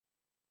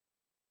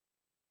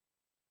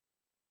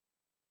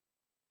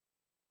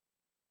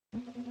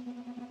Mic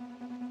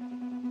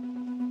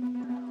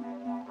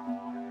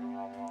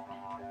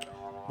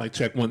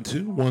check 1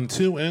 2 1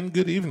 2, and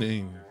good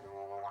evening.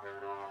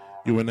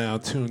 You are now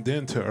tuned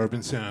in to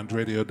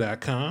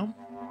UrbanSoundRadio.com,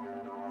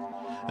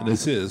 and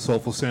this is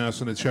Soulful Sounds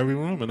from the Cherry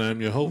Room, and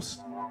I'm your host,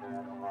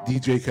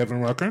 DJ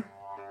Kevin Rucker.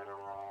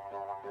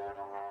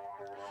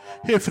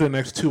 Here for the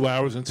next 2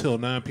 hours until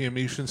 9 p.m.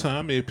 Eastern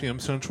Time, 8 p.m.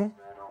 Central,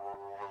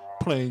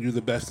 playing you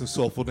the best in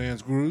soulful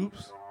dance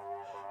grooves,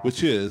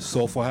 which is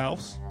Soulful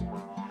House,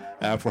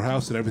 Afro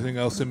House, and everything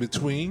else in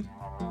between.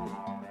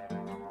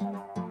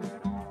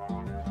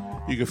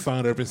 You can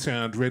find Urban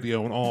Sound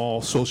Radio on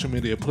all social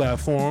media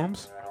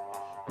platforms,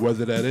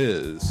 whether that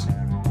is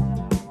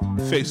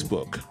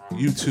Facebook,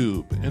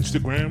 YouTube,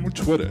 Instagram, or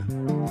Twitter.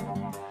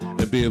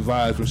 And be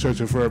advised, when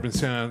searching for Urban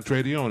Sound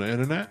Radio on the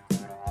internet,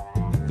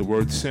 the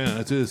word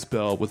sounds is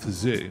spelled with a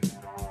Z.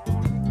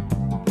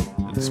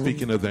 And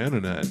speaking of the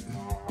internet,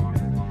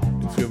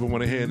 if you ever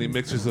want to hear any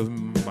mixes of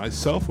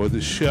myself or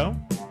this show,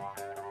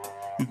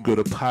 you can go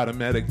to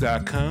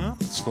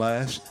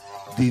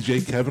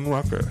Podomatic.com/DJ Kevin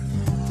Rucker.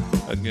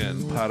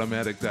 Again,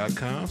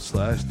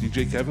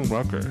 Podomatic.com/DJ Kevin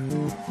Rucker.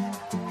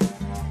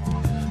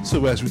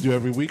 So as we do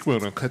every week, we're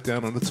going to cut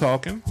down on the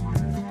talking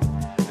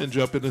and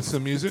jump into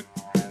some music.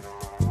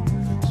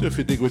 So if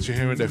you dig what you're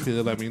hearing,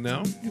 definitely let me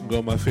know. You can go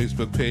on my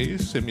Facebook page,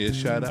 send me a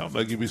shout out,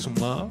 I'll give you some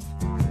love.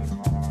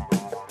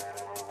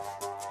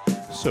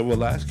 So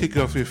relax, kick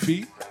off your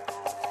feet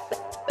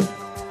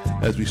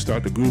as we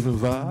start the groove and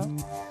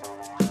vibe.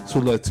 So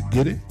let's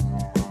get it,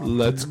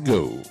 let's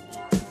go.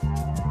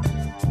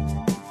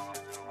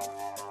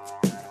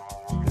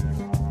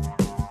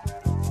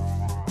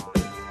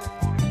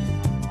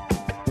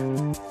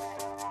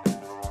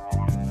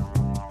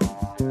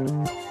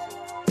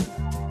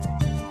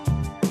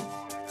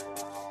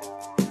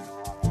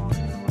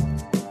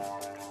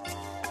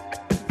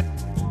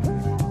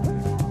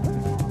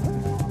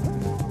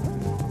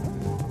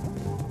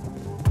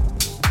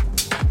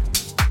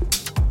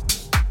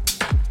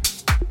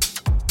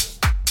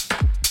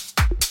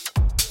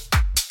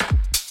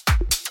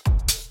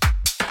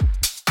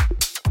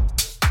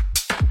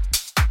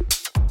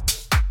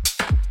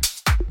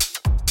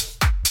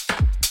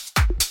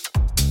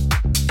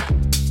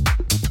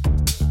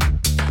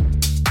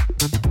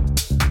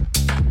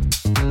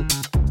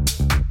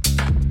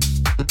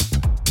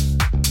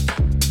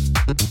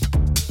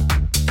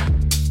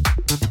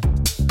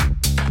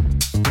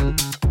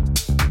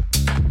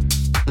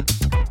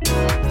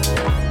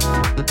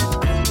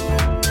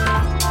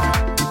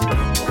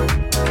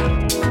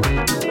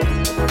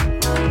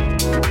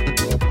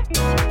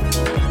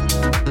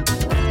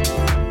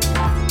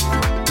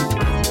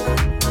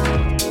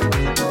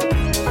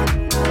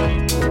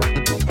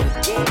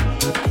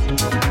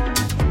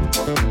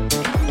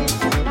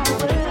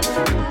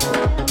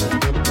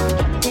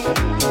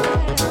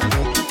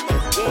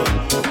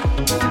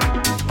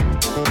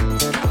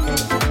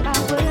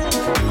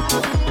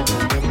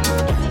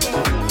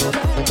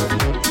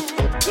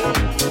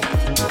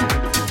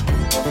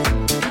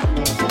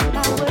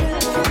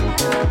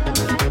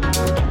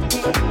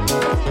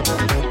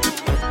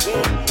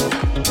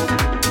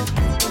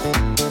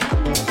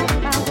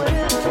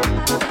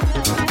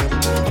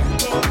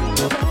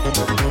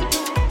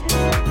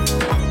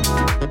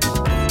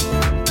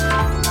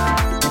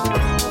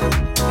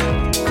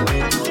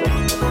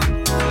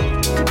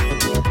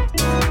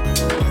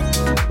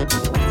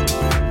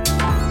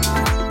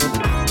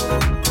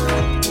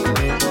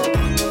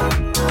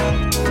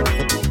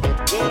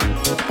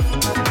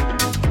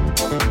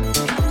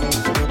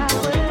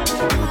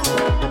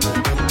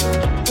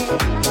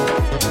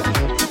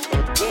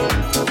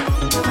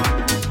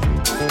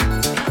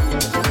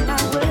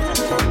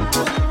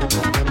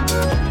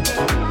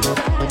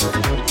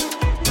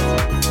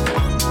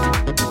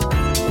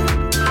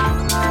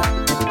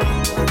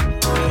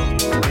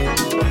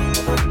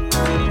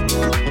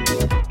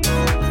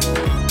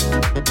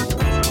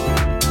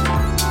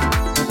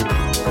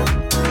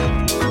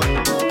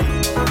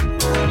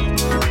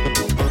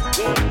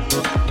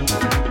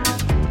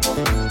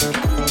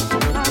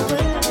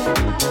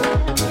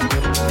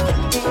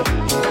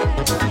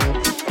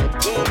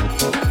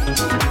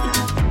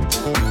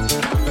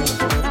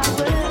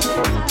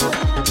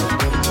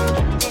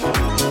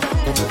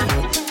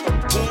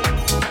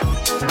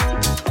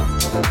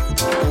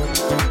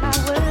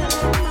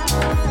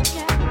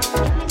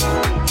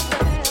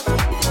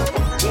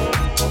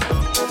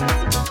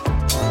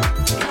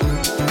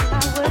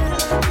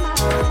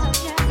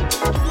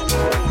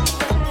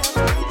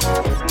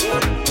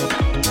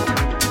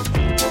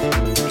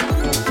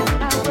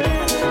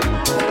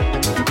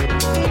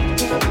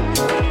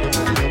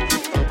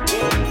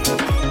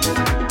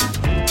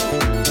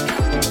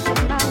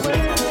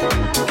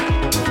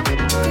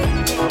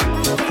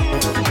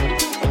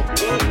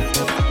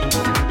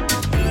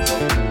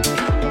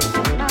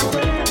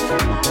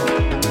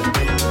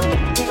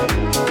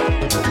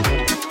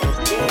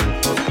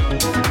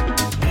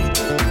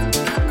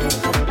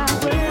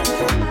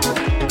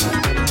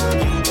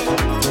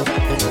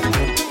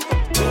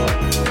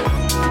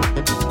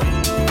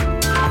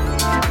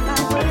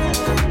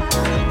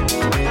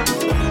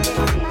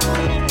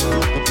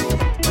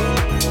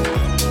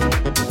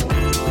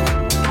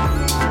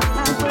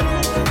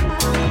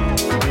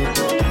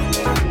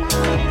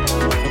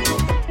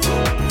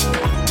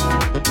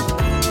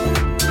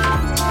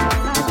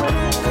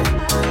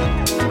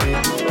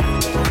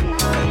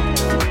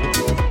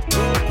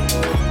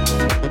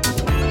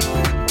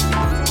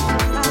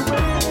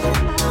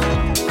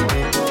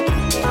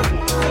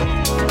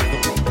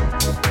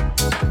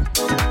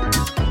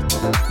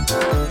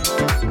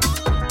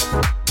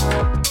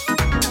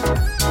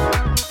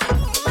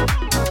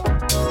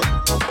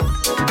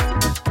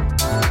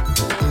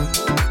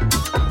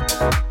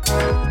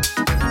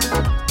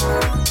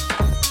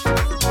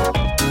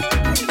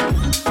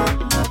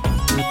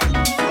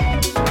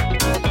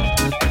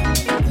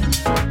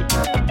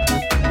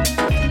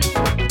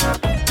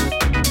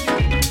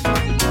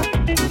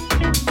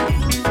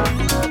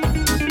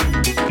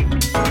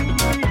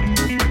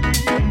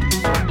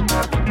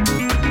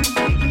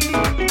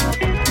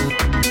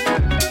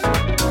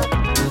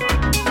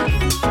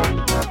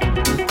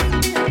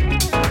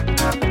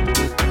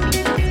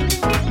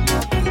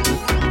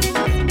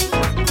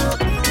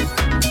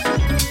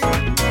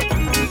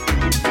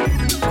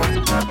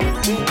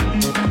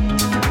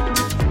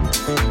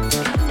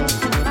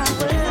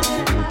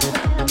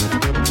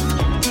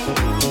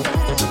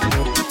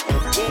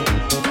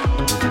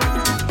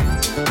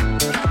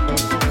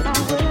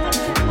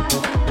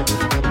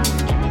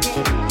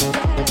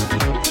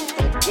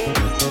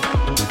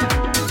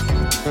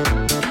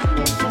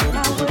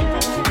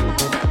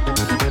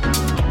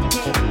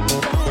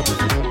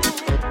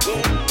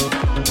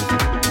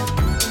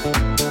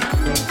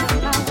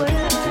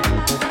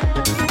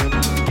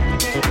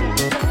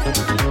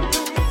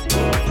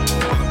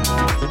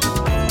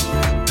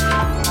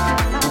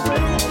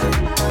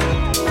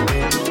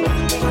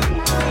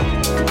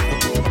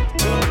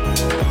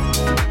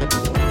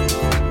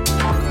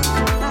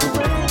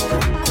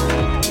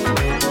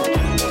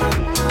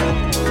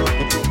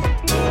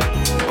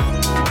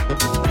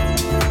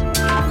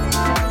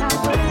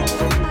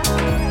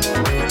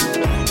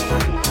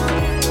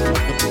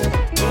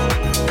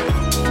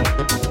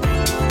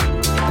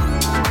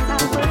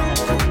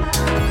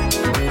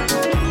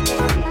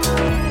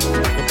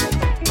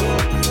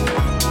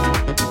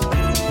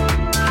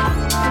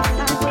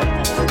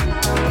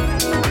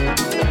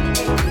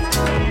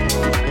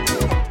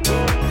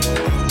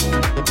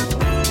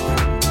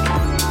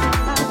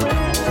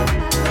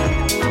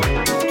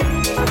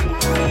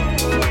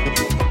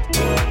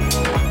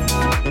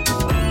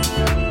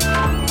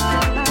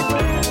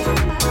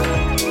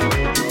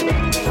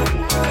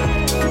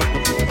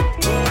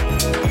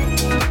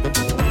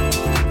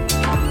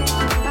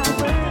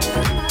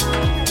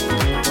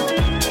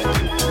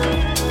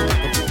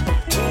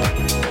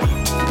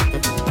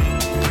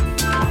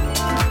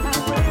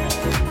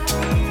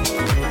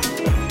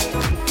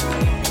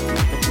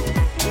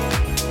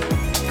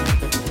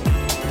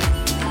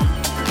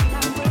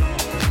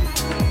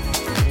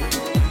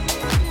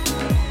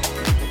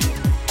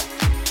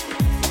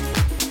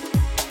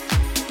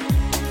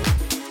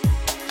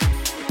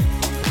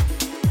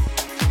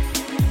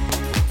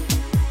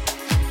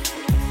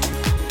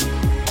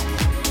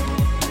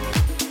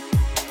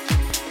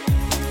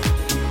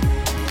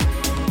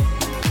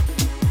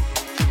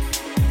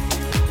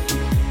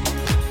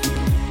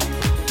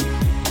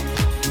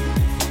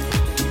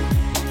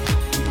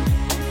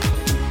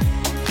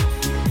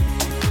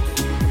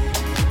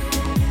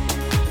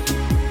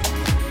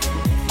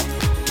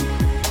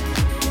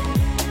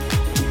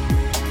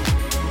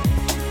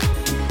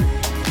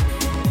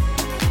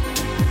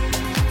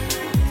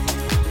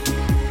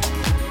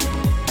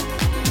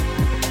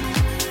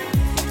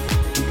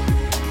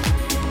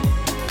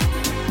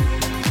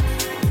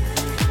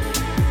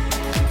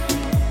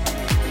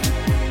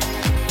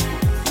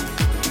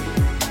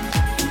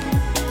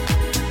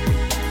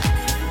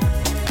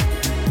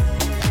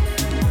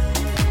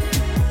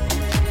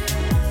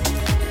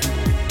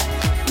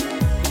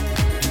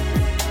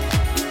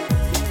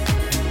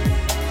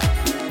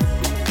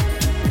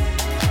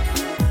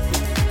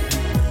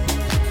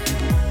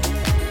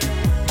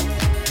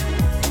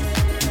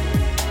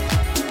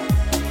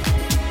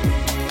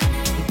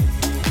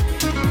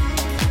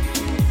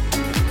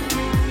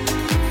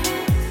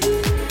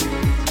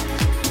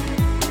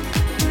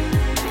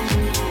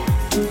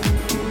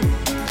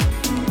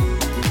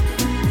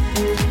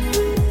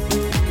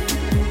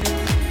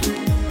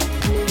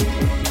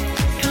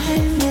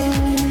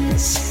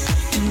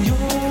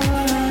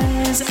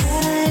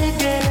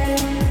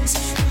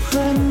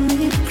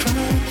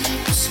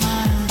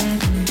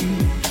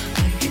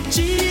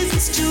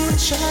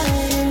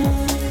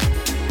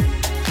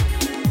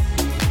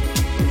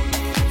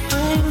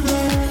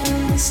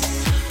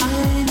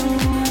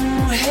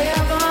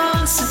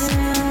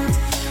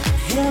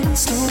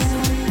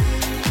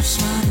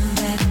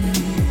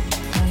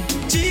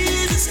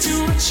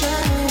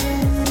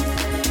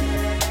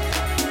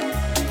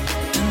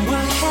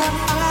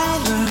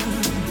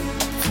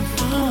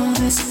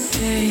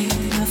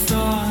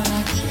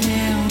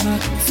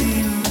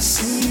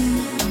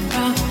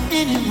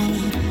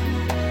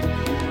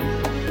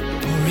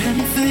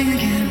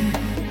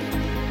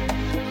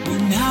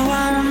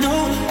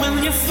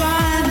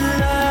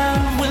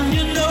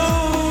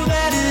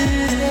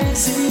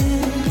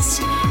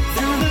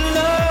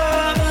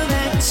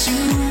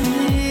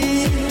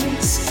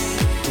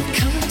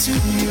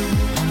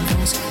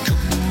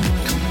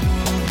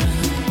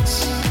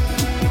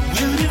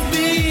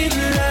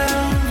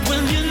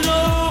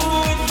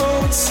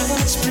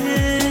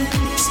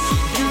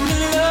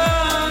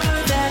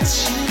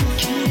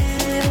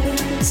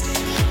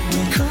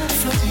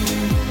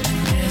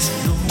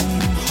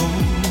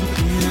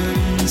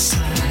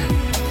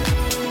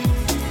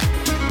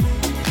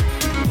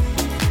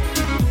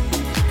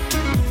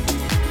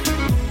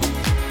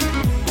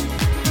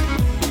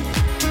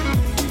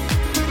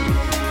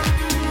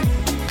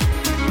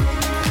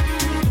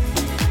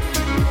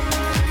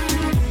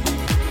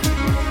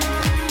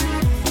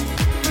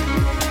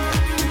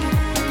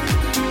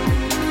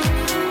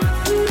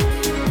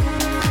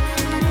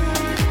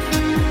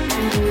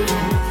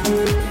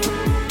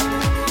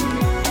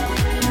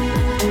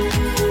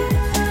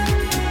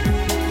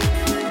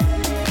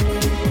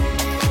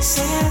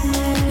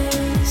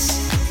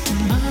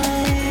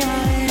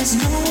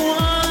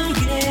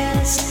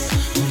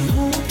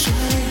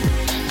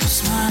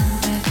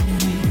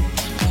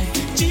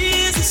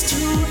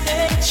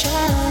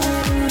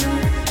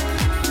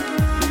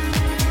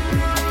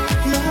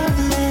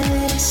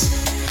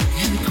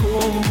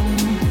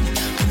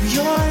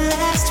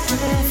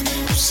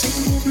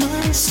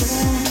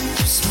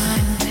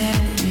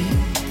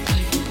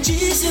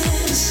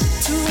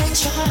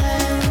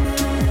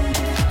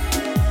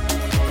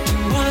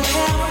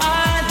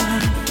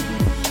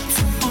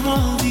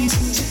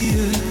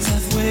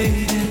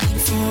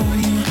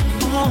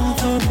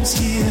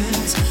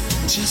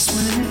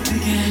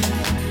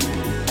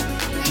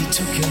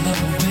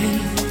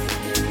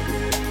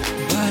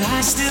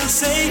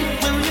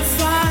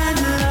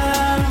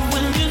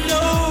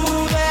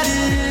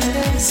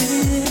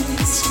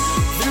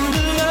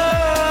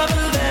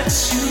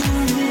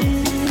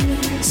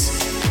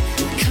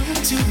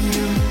 To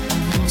you,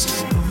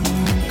 almost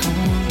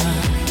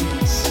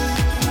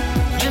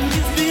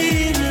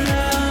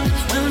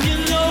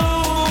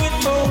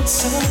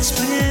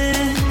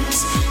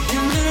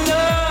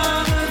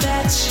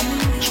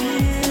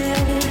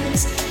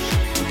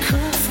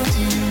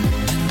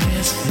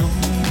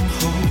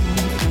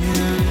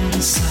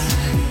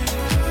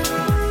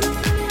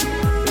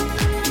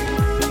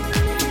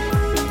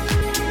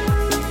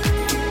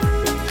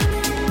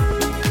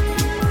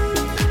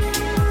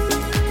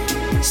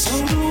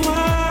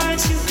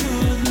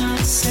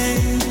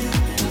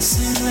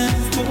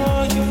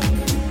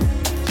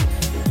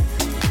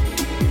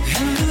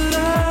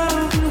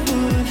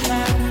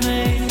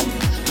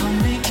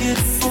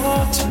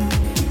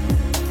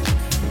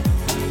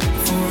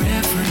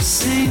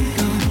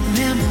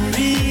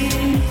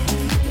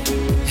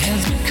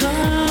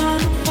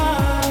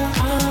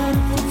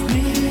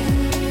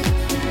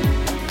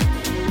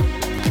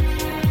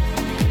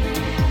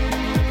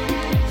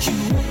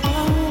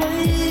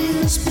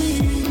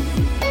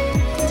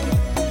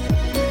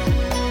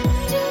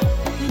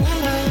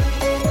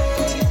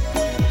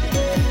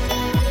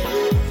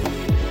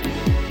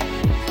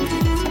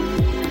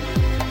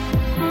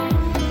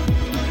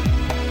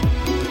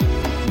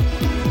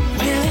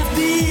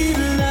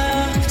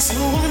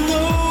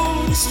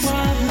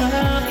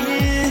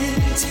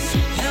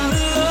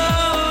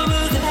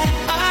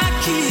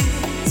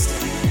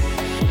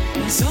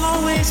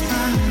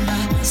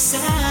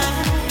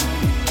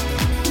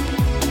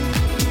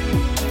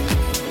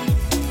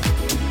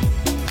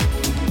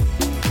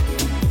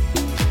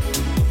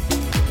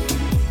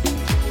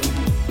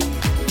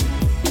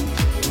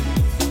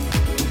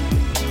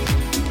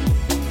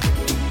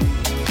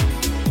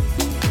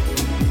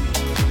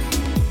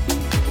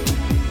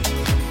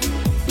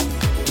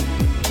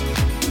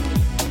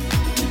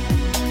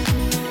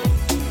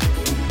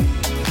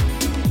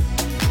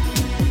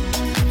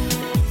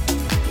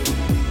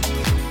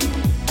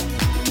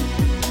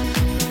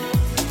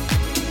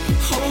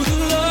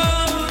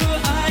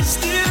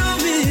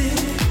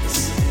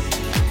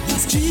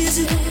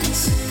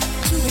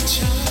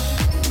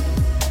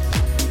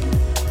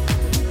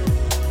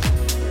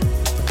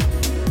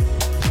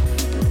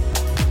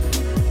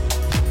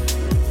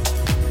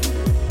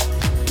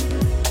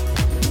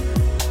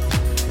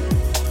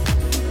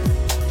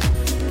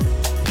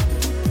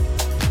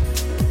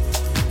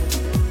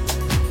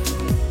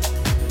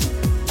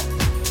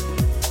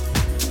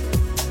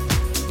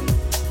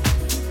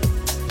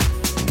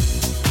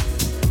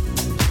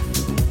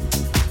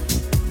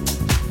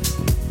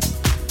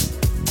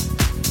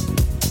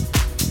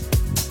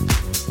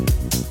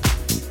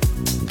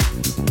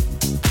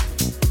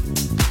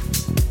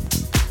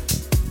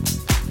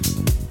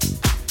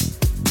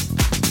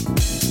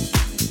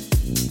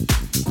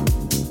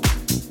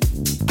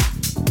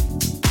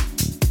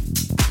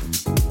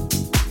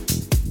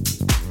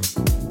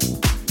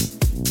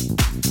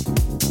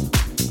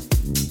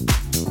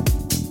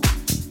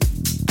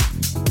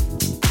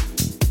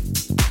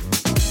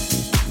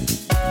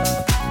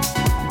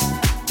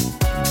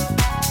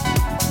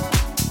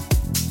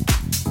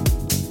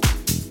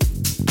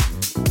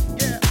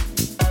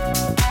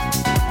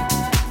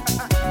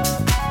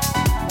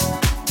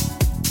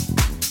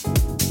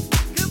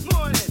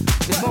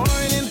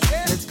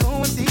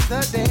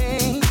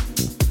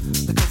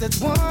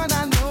but one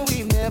I know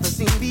we've never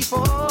seen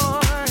before.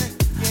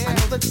 Yeah. I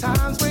know the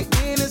times we're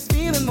in is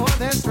feeling more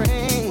than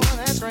strange.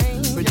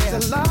 But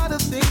there's a lot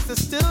of things to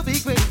still be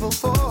grateful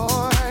for.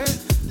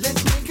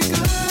 Let's make a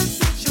good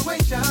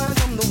situation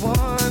from the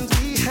ones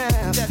we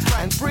have. That's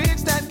right. And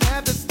bridge that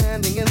gap that's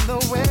standing in the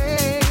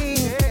way.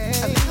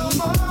 Yeah. A little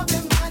more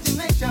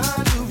imagination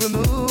to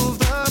remove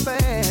the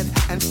bad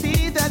and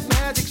see that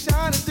magic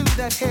shining through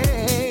that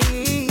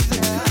haze.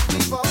 Yeah.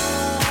 We've all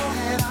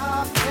had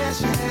our fair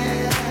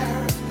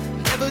share.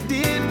 Never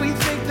did we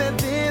think that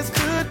this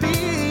could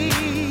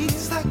be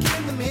stuck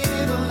in the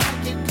middle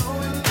like it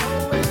going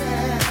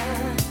nowhere.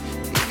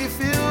 If you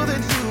feel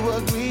that you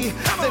agree,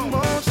 then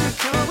won't you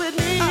come with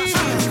me?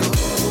 Let's go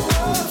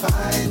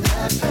find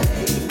that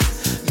place.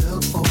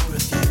 Look for a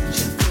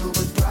future filled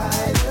with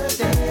brighter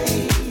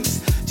days.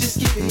 Just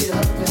give it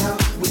up now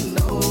with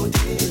no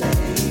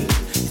delay.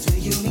 It's where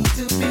you need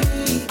to be.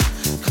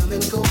 Come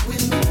and go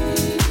with me.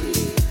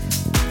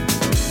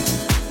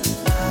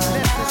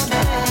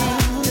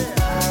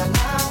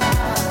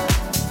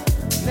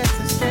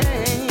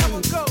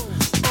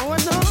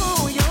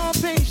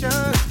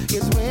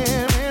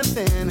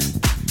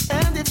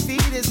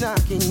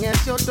 Knocking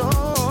at your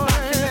door.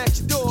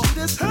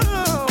 Just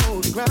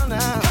hold the ground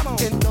now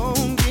and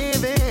don't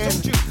give in.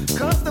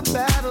 Cause the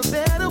battle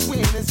better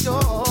win is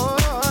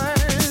yours.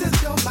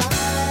 Set your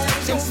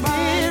mind and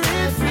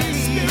spirit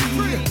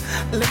free.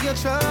 Lay your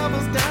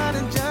troubles down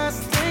and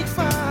just take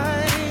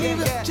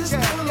 5. Just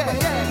pull away,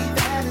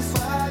 that is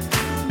what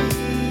you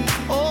need.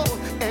 Oh,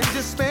 and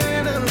just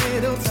spend a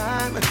little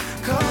time.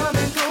 Come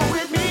and go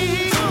with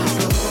me. Go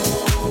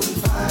and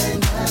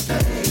find that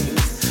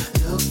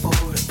place. Look for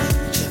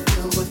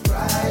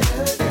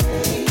brighter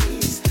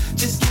days.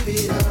 Just give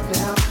it up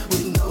now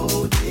with no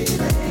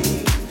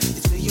delay.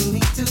 It's where you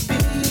need to be.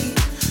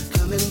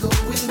 Come and go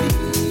with me.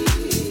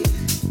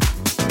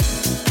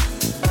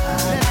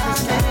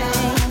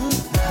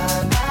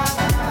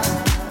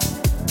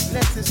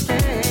 Let's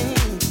escape.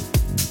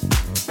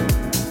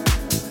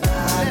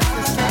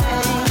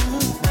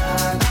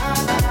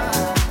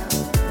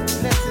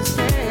 Let's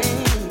escape.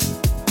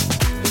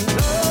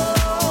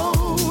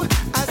 No,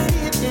 I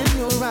see it in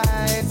your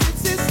eyes.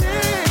 It's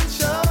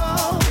essential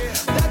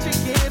that you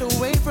get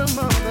away from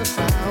all the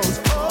crowds.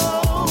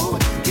 Oh,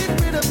 get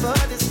rid of the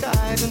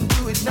disguise and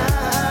do it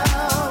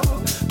now.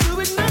 Do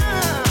it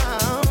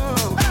now.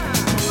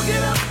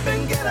 Get up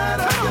and get out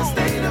of your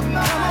state of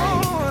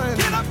mind.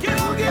 Get up,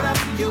 get up.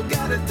 You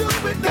gotta do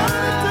it now.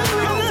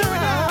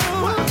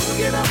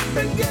 Get up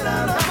and get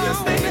out of your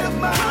state of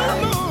mind.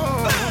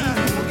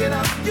 Get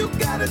up, you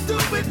gotta do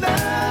it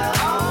now.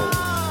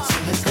 So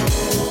let's go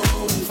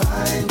and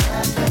find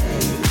that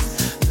place.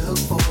 Look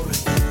for a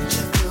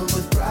future filled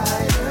with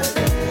brighter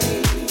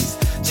days.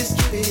 Just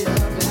give it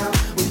up now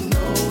with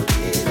no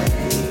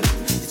delay.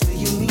 It's where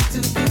you need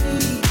to be.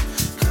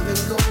 Come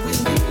and go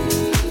with me.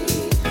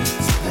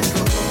 So let's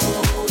go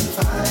and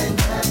find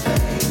that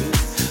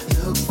place.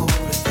 Look for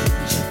a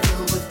future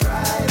filled with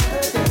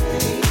brighter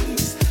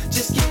days.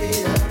 Just give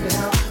it up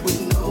now with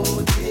no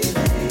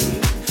delay.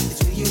 It's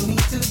where you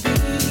need to be.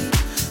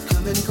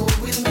 Come and go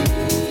with me.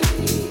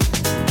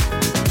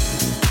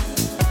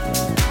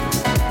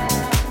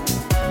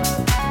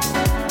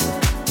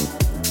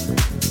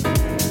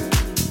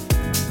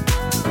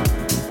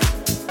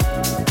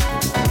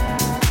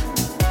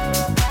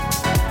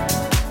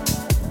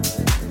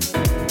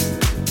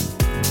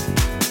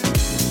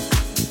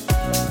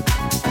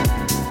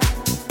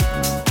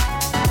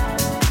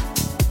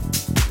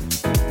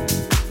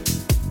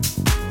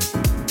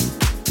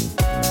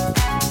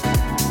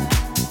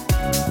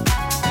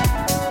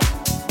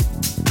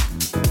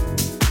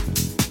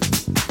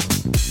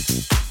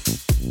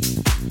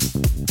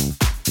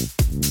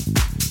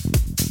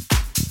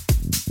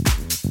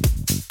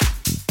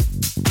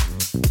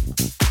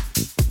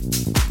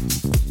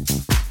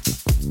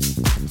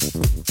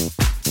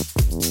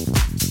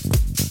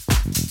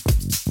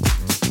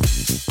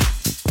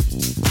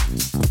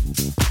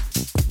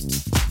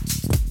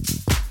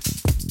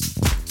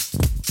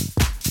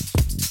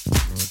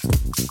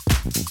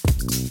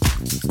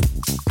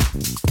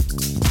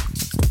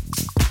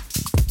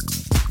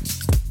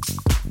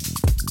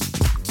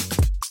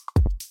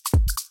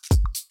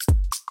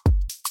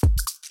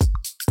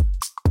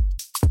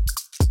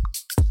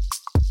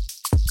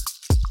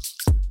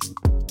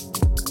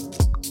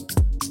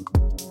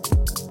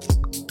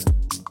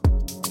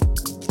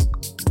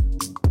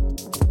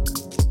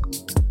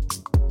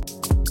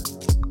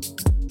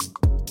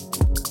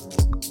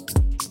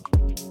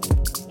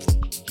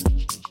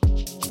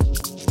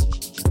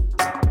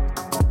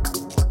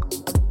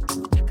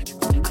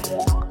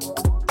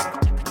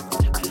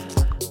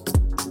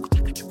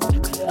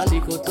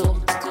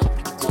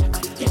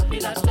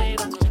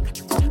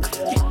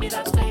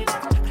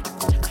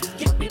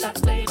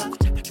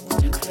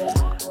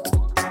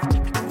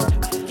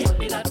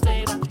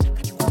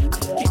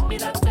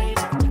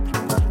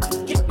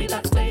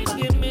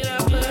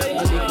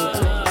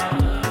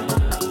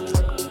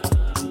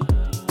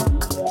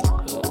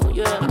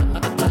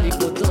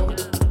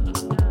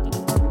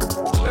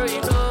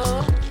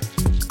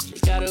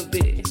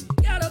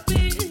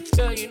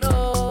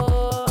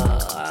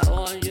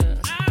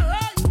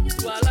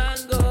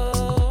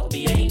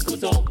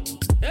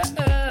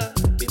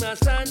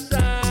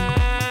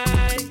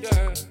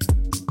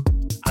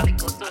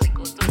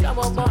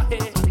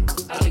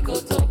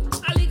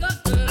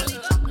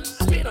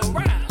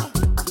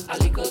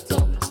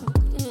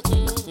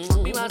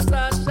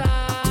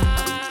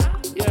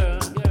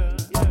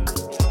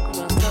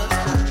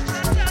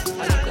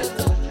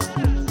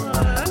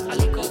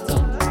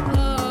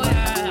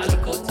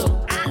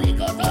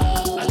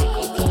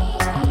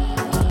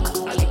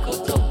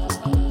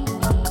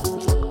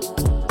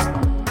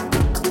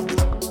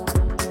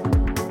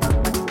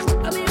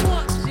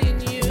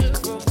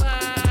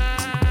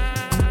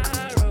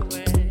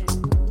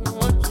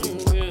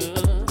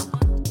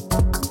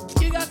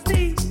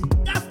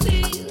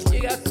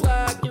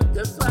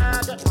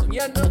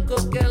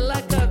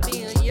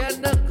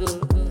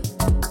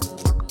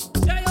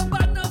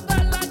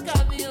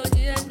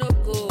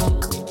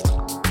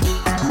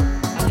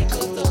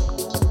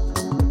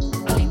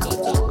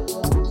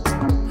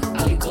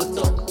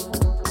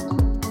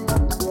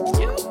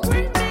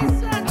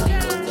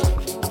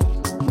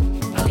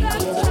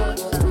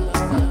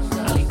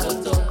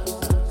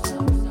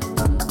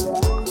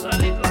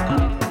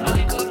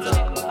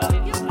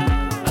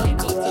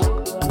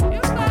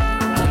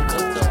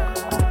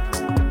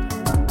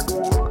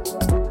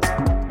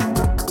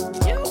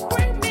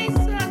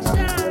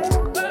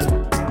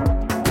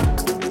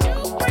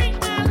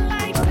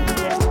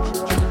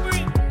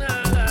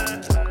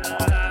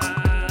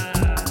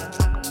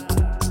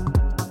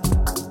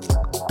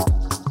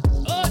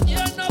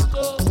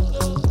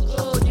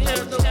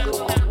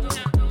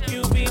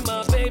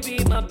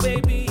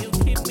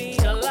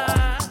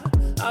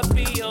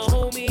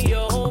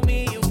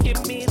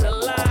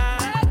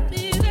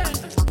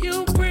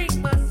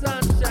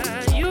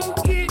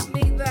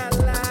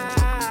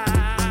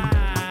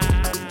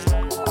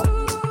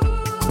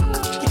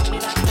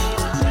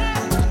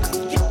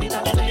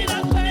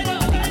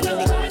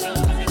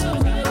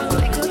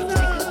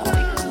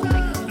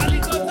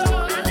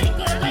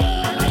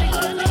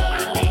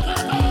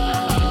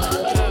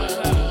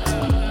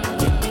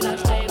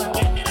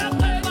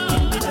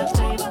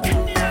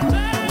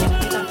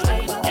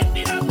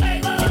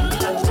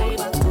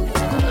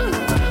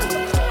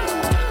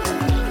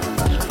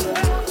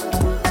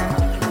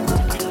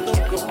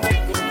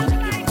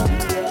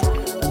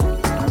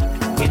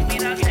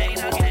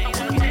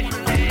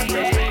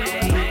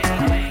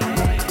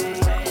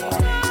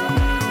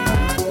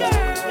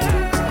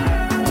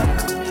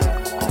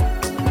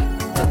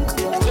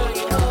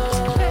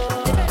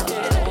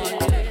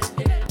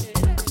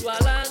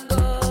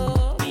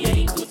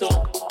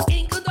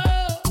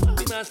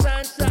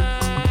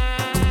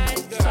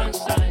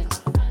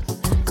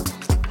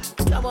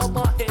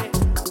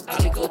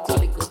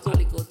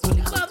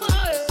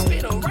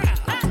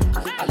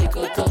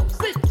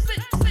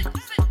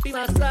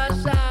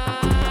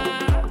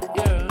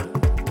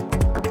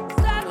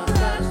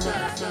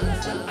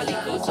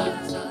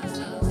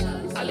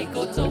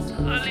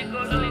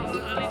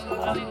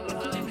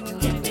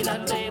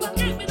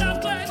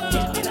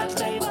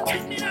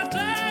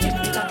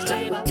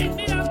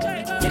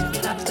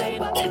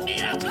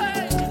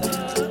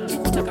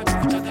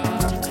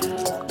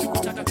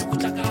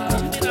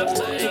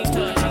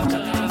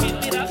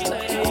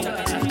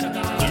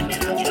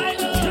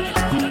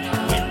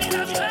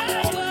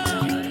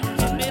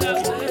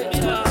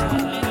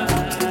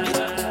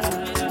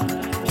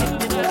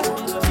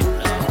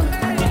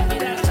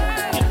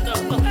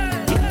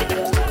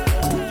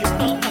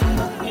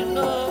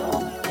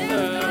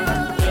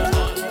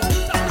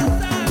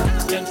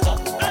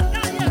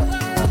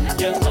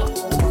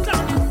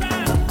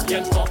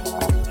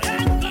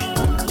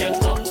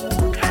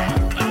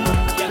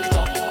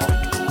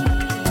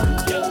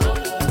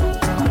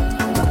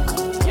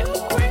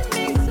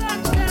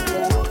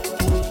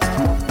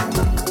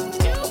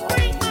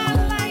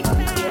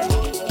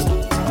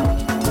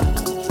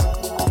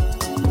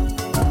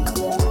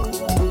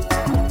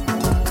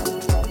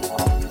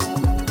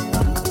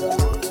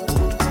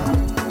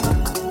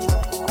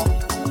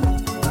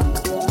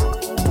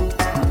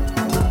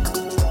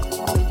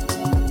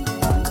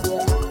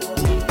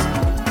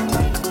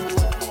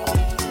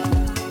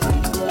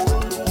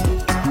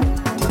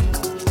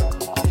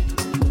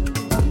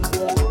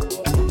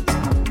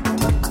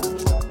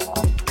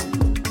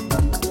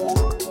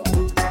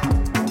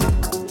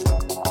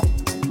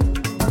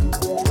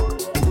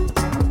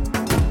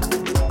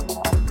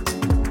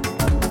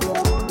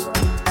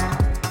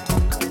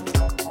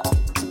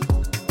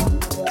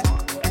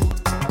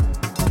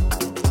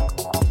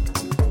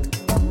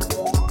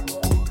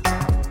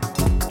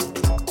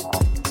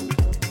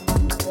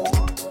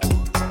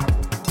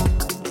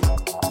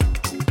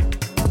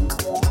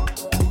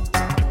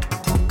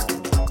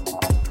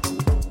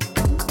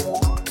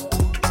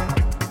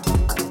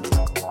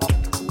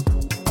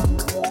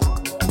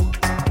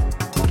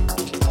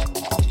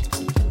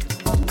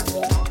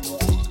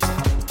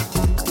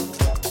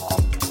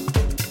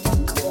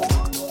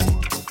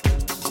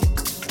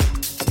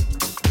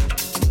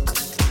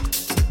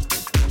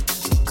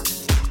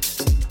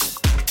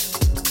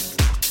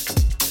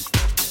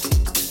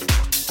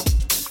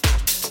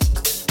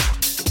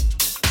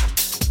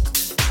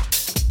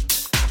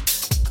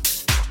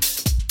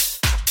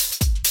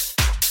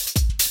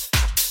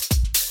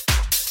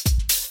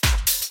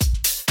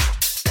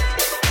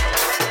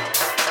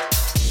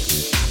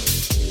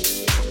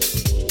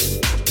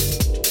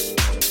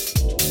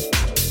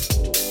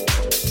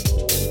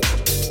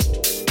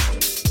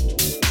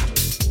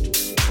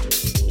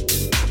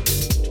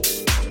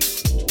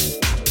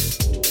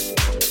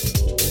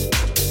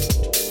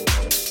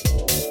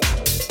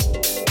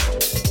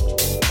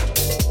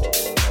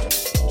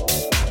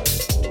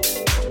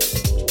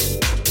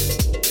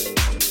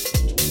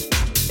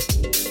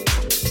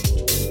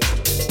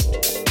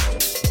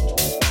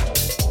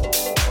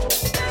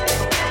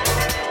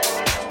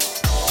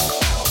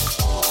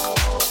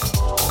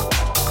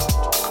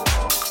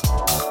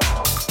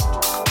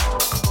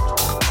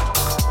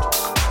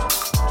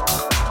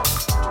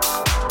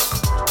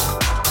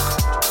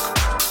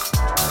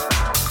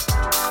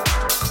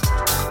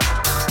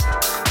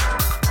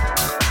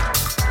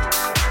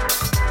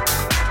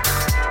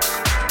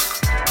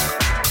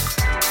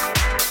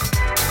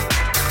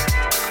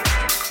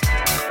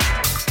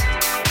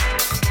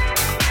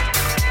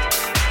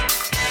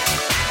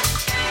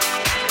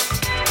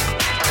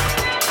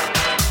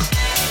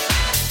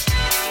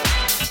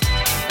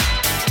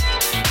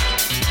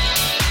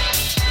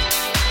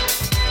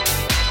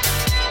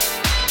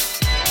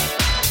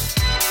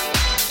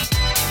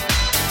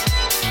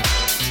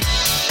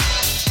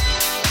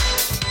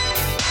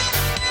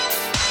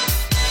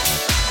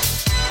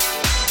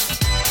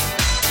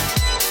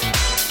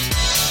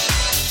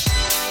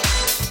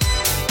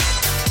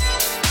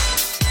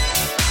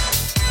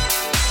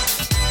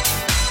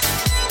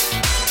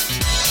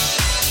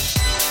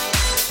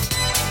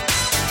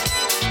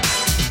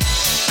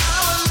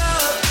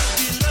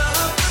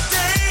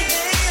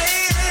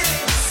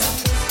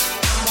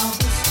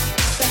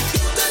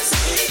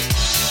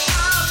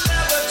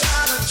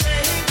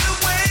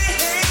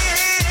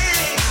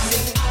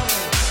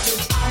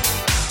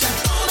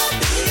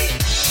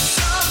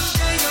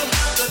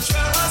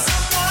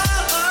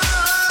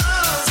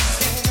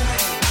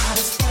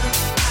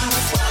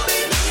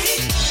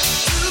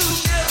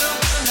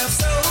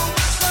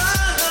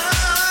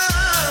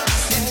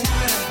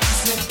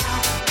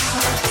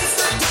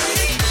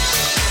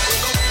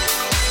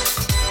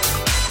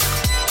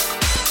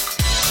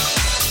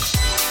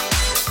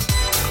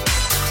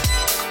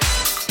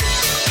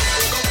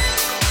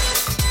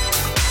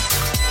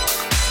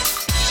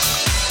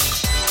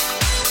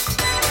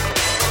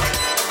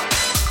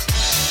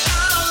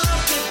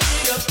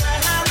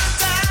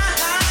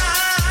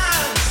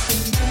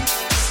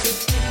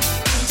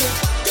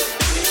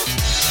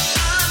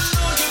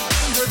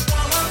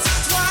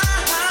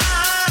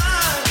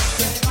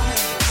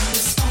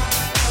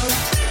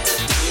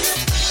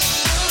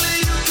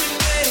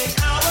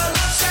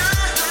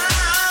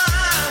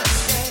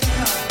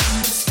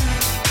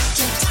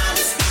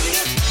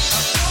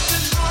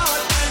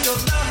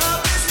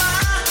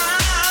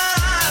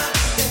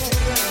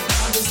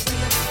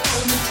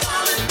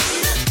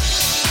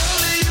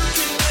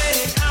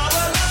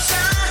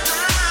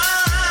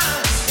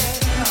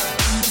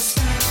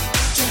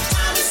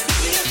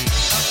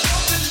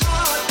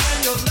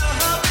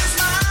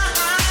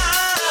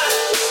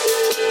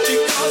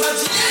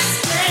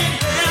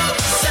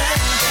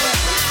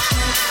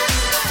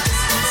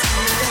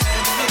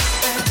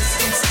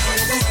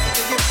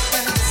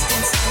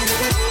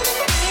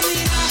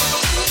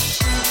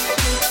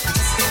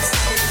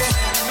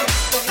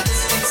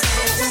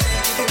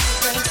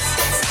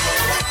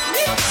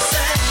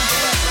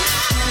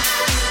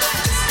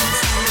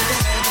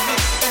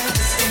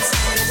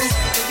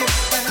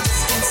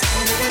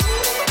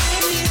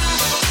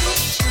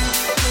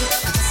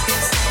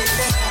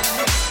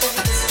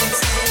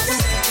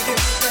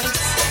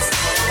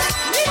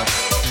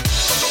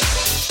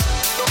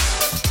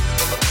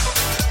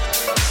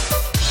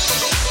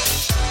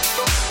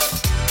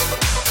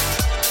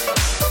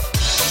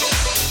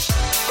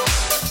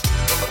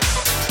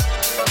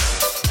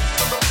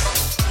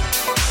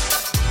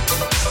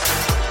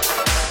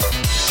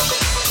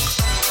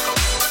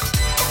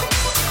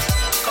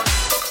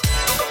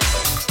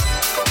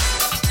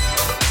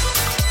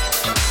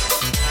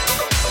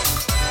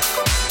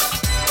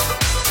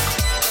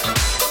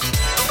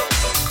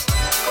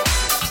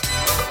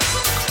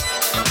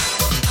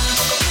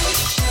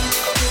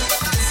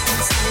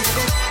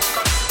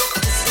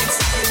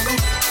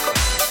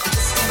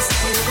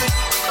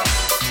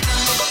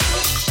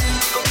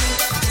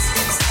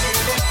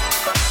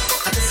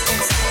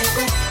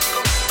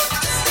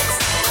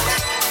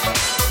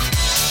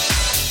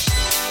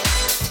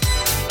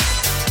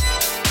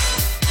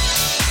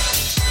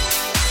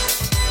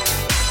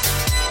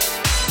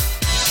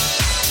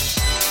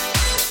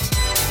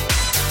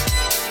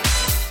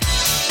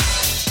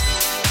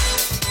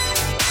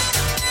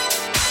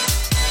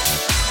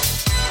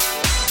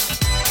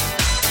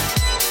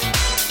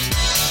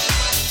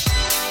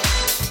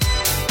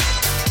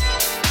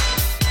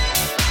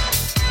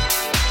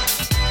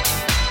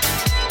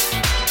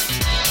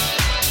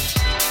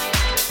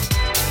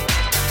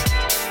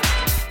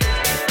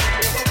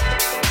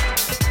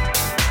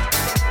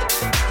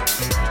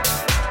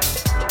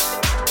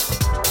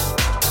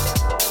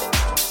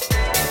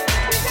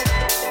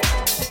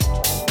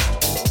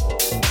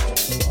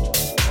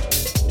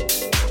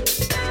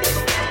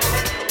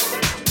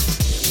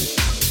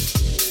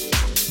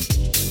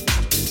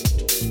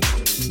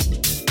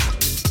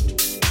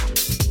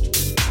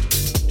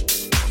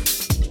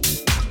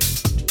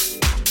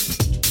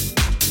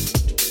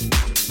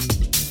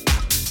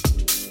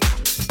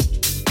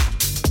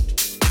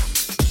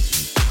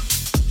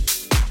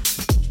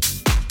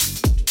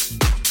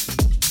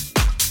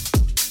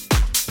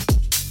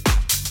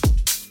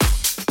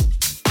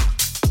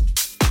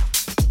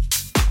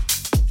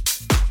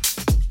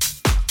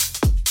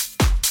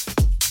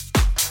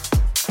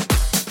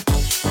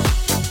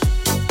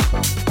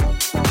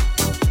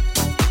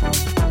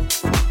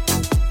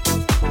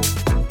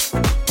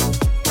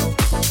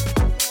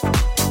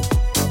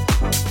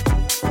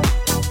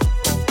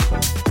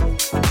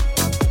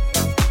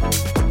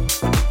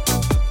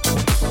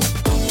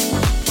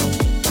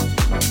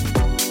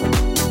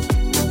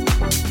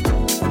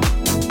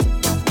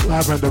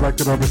 and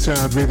director of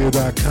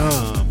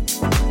SoundRadio.com.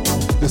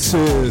 This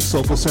is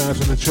Soulful Sounds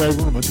from the Cherry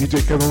Room. I'm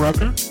DJ Kevin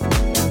Rucker.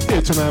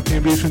 Here tonight,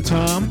 PM Eastern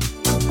Time.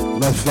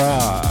 Let's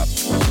vibe.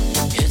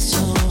 It's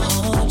so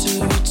hard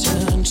to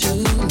return to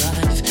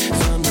life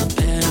from the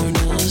bare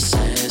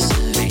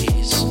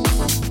necessities,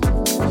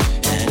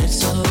 and it's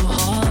so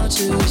hard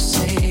to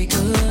say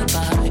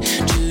goodbye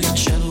to your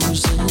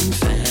chosen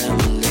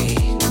family.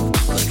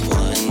 But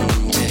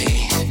one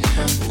day,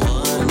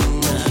 one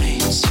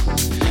night,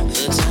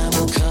 the time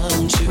will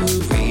come to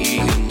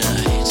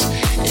reunite.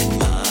 In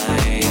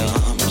my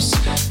arms,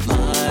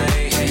 my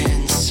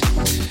hands,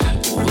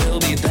 we'll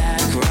be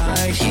back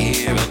right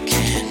here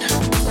again.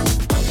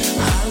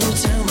 I will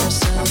tell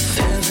myself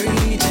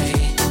every day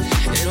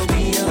it'll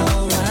be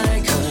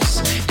alright,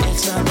 'cause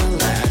it's not the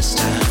last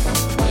time.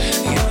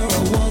 You're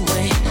a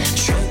one-way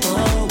trip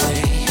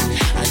away.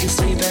 I can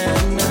sleep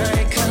at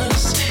night,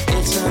 'cause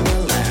it's not the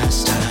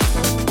last time.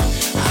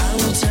 I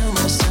will tell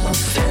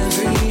myself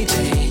every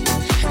day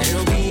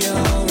it'll be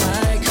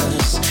alright,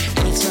 'cause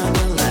it's not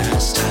the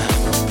last time.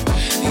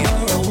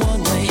 You're a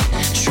one-way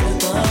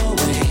trip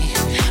away.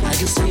 I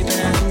can sleep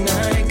at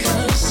night,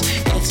 'cause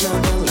it's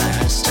not the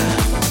last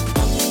time.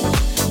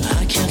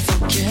 I can't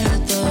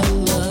forget the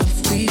love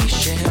we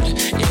shared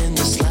in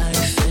this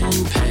life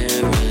in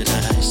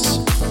paradise,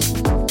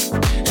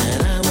 and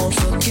I won't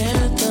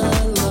forget the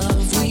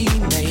love we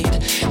made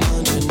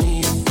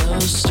underneath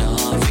those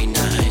starry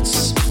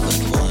nights. But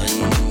one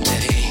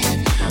day,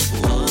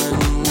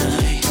 one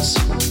night,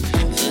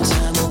 the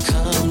time will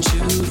come to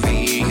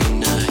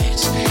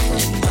reunite.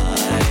 In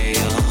my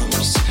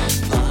arms,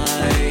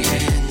 my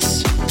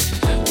hands,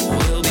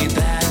 we'll be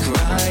back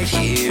right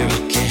here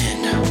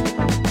again.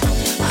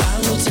 I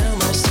will tell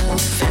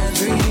myself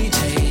every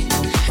day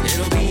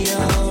it'll be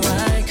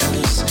alright,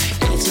 'cause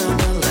it's not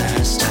the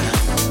last time.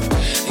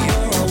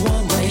 You're a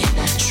one-way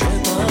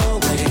trip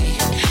away.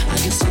 I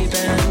can sleep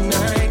at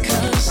night,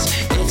 'cause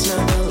it's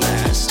not the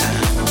last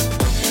time.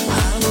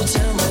 I will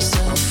tell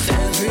myself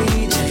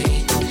every day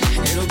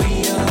it'll be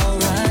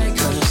alright,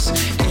 'cause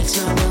it's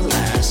not the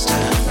last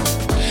time.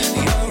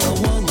 You're a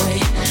one-way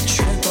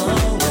trip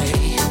away.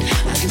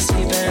 I can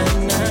sleep at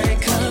night,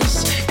 'cause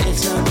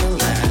it's not the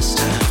last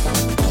time.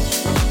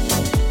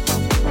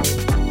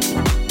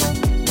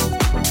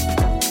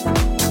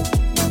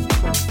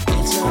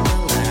 It's not the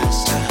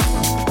last time.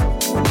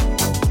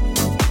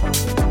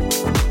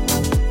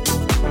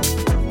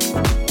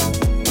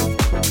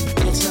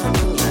 It's not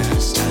the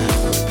last time.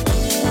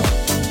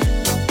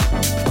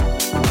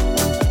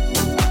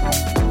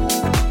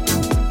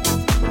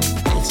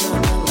 It's not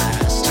the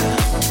last time.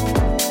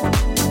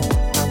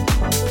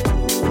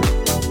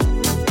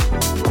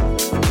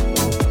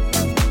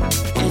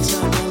 It's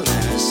not the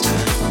last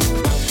time.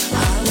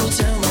 I will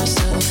tell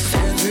myself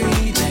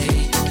every day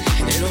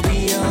it'll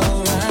be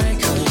alright,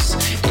 'cause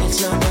it's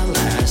not the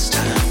last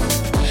time.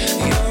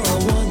 You're a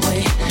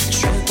one-way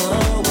trip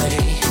away.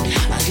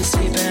 I can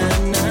sleep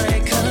at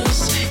night,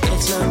 'cause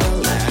it's not the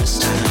last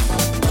time.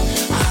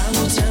 I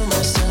will tell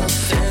myself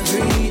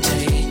every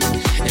day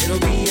it'll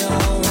be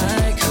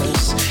alright,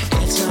 'cause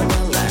it's not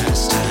the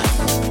last time.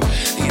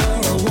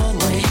 You're a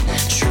one-way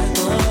trip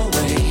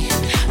away.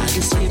 I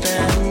can sleep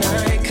at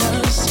night,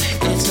 'cause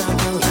it's not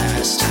the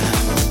last time.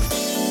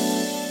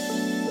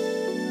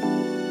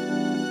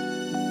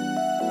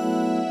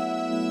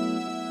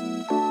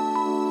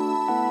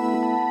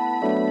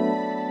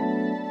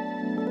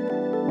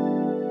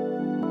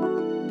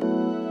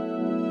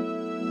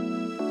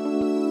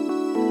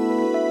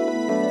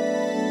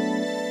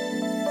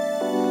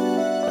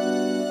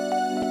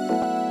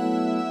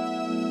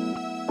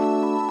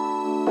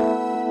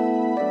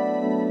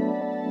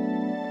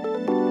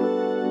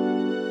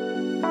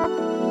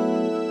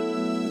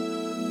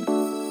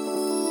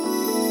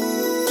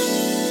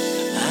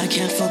 I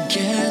can't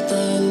forget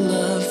the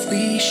love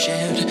we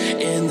shared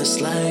in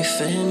this life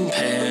in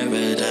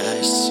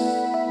paradise,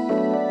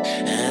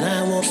 and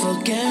I won't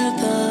forget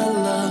the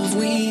love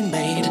we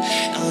made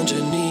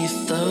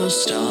underneath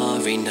those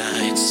starry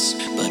nights.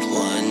 But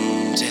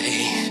one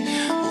day,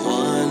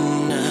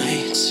 one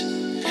night,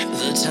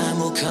 the time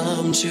will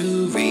come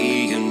to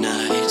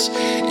reunite.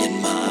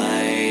 In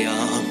my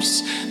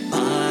arms,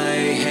 my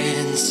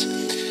hands,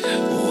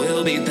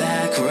 we'll be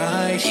back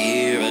right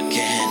here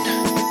again.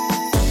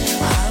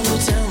 I will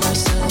tell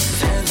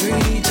myself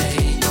every day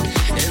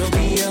it'll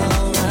be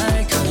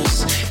alright,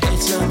 'cause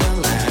it's not the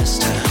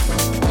last time.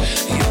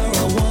 You're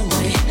a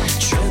one-way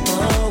trip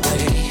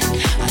away.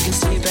 I can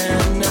sleep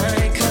at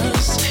night,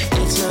 'cause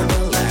it's not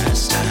the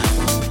last time.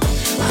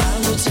 I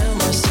will tell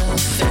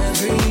myself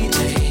every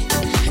day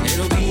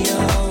it'll be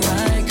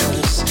alright,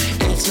 'cause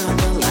it's not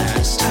the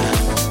last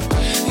time.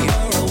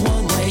 You're a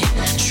one-way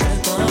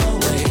trip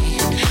away.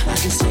 I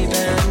can sleep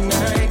at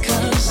night,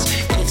 'cause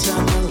it's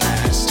not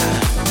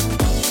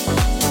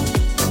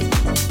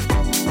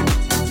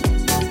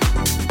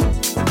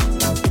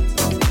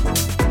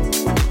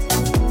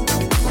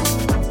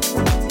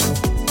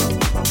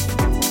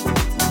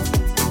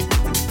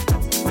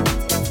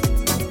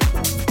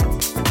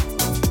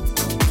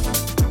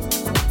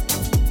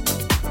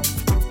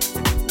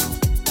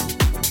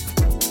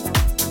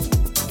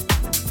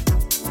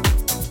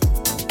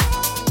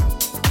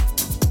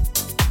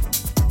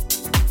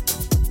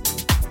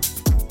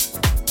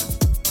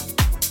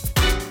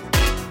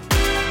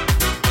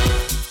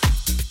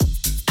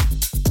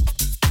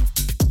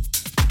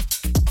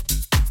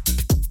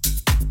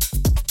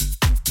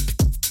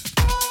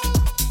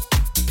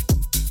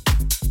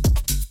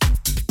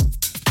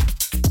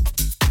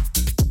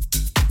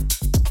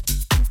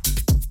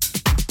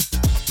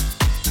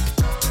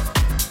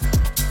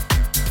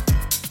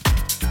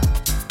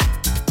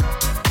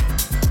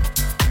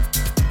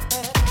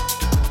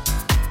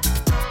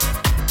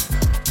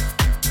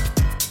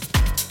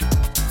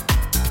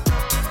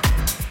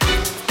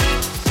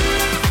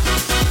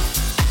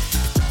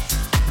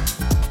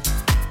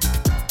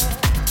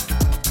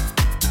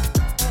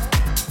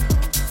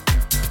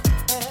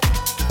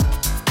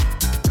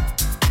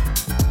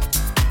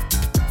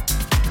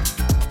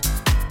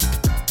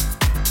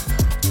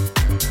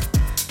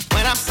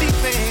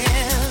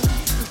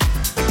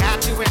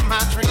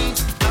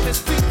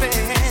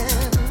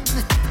pumping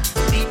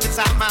deep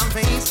inside my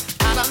veins.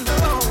 I don't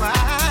know why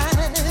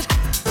it's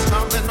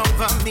coming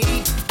over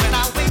me when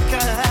I wake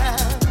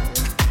up.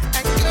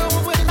 And girl,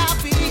 where will I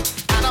be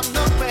out of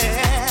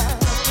nowhere?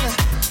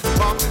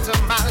 Walk into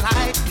my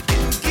life, you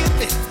didn't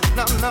give it,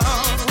 no, a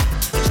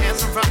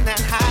chance to run that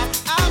high.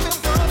 I've been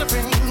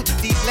wondering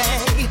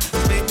deeply,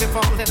 make me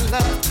fall in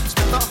love.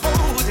 Spend the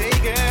whole day,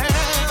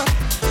 girl,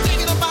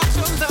 thinking about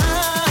your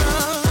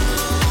love.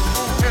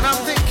 And I'm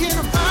thinking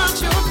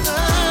about your love.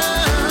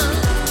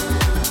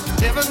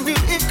 Never knew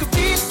it could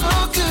be so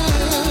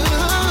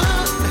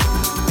good.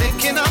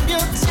 Thinking of your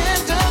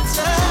tender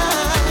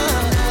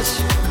touch.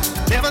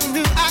 Never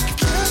knew I could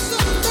feel so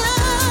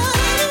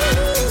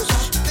much.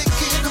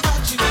 Thinking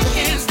about you. I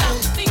can't stop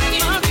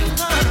thinking of you.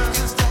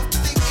 Can't stop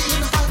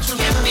thinking about you.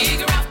 Can't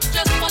figure out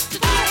just what to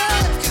do.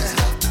 Can't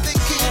stop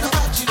thinking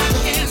about you. I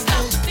can't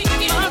stop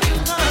thinking of you.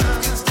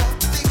 Can't stop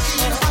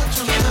thinking about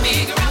you. Can't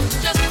figure out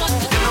just what to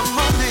do. In the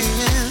morning,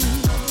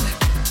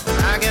 when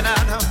I get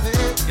out of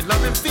bed, your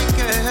loving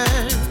finger,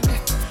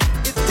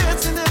 it's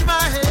dancing in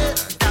my head.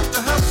 Got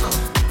to hustle,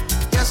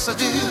 yes I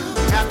do.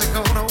 Got to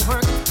go to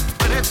work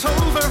when it's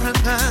over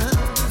and done.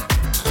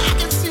 I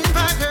can see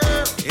my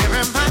girl,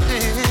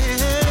 everybody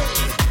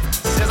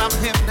says I'm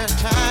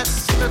hypnotized.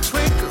 See the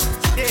twinkle,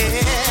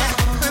 yeah.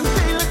 When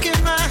they look in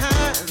my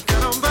eyes,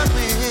 girl, don't bug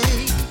me.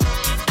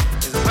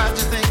 Is what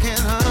you're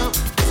thinking of?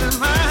 This is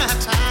my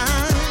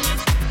time.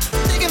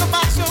 Thinking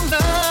about your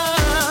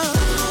love.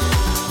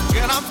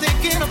 Girl, I'm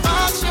thinking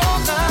about your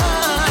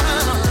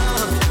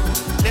love.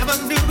 Never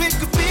knew it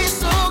could be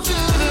so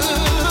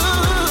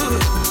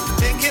good.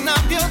 Thinking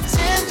of your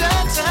tender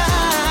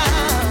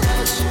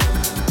touch.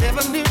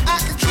 Never knew I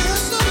could feel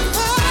so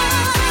much.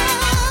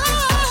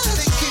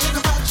 Thinking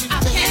about you, I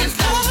can't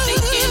stop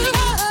thinking of you.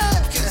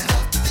 Can't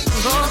stop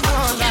thinking about you.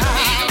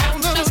 I'm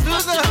gonna spend my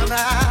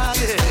life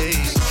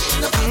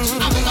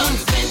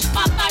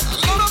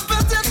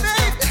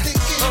with you.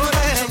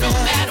 No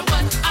matter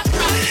what I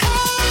try.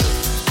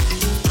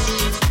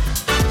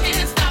 I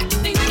can't stop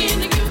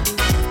thinking of you.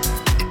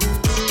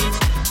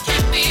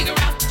 Can't figure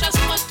out just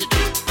what to do.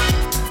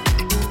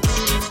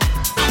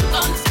 I'm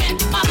gonna spend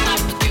my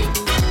life with you.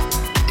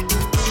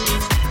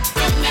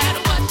 No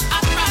matter what I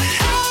try.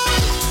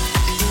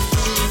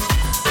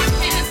 I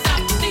can't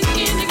stop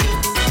thinking of you.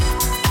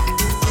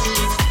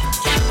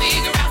 Can't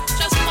figure out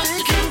just what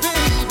to do.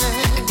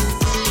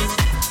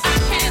 I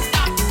can't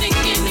stop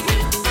thinking of you.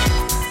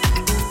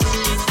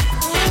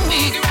 Can't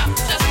figure out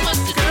just what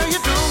to do. Girl, you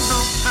don't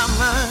know how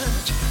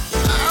much